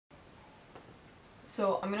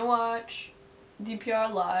So I'm gonna watch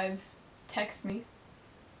DPR lives. Text me.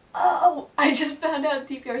 Oh, I just found out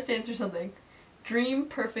DPR stands for something. Dream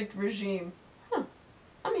Perfect Regime. Huh.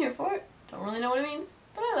 I'm here for it. Don't really know what it means,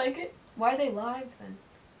 but I like it. Why are they live then?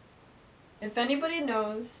 If anybody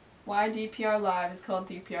knows why DPR Live is called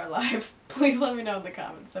DPR Live, please let me know in the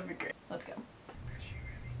comments. That'd be great. Let's go.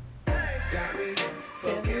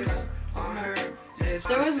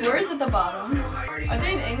 There was words at the bottom. Are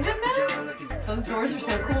they in England now? Those doors are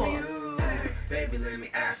so cool.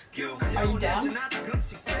 Are you down?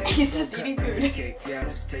 He's just eating food.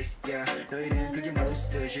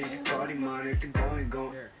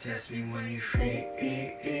 Test me when you're free.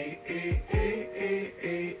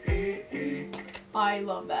 I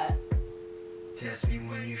love that. Test me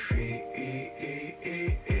when you're free.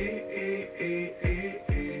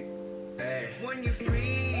 When you're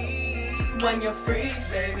free. When you're free,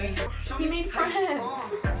 baby. He made friends.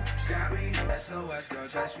 Got me. SOS girl,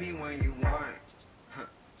 touch me when you want.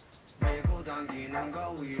 I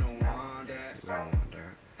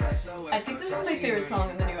think this is my favorite song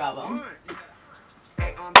in the new album.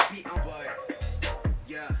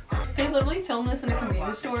 They literally filmed this in a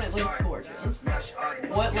convenience store and it looks gorgeous.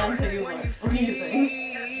 What lens are you using?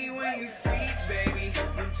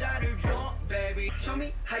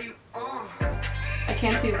 I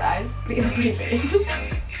can't see his eyes, but he has a pretty face.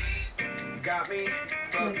 Got me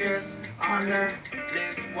focused on your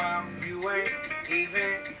lips while you ain't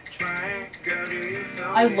even trying. Girl, do you feel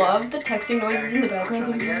I love the texting noises in the background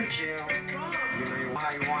sometimes.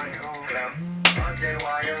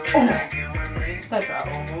 Oh, that drop.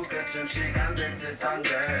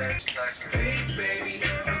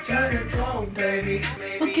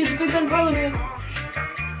 Look, it's Big Ben Parliament.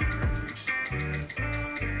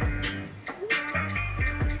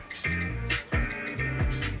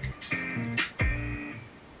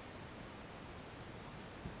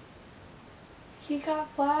 He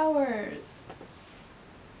got flowers.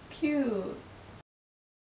 Cute.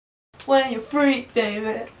 When you're free,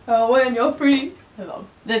 baby. Oh, when you're free. I love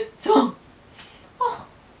this song. Oh,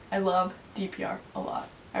 I love DPR a lot.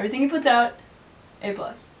 Everything he puts out, A+.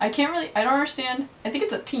 I don't understand. I think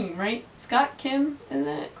it's a team, right? Scott Kim, isn't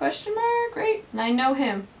it? Question mark, right? And I know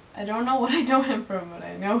him. I don't know what I know him from, but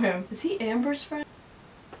I know him. Is he Amber's friend?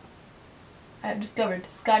 I have discovered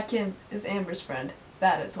Scott Kim is Amber's friend.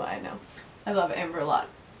 That is why I know. I love Amber a lot.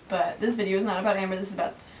 But this video is not about Amber, this is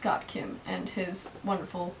about Scott Kim and his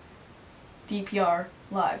wonderful DPR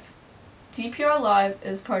Live. DPR Live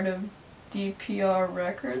is part of DPR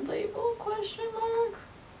record label, question mark?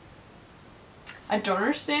 I don't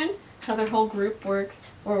understand how their whole group works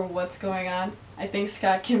or what's going on. I think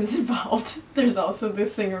Scott Kim's involved. There's also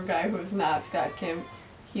this singer guy who is not Scott Kim.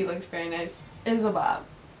 He looks very nice. Is a bop.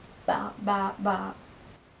 Bop, bop, bop.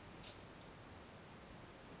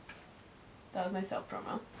 That was my self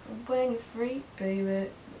promo. When you're free, baby.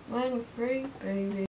 When you're free, baby.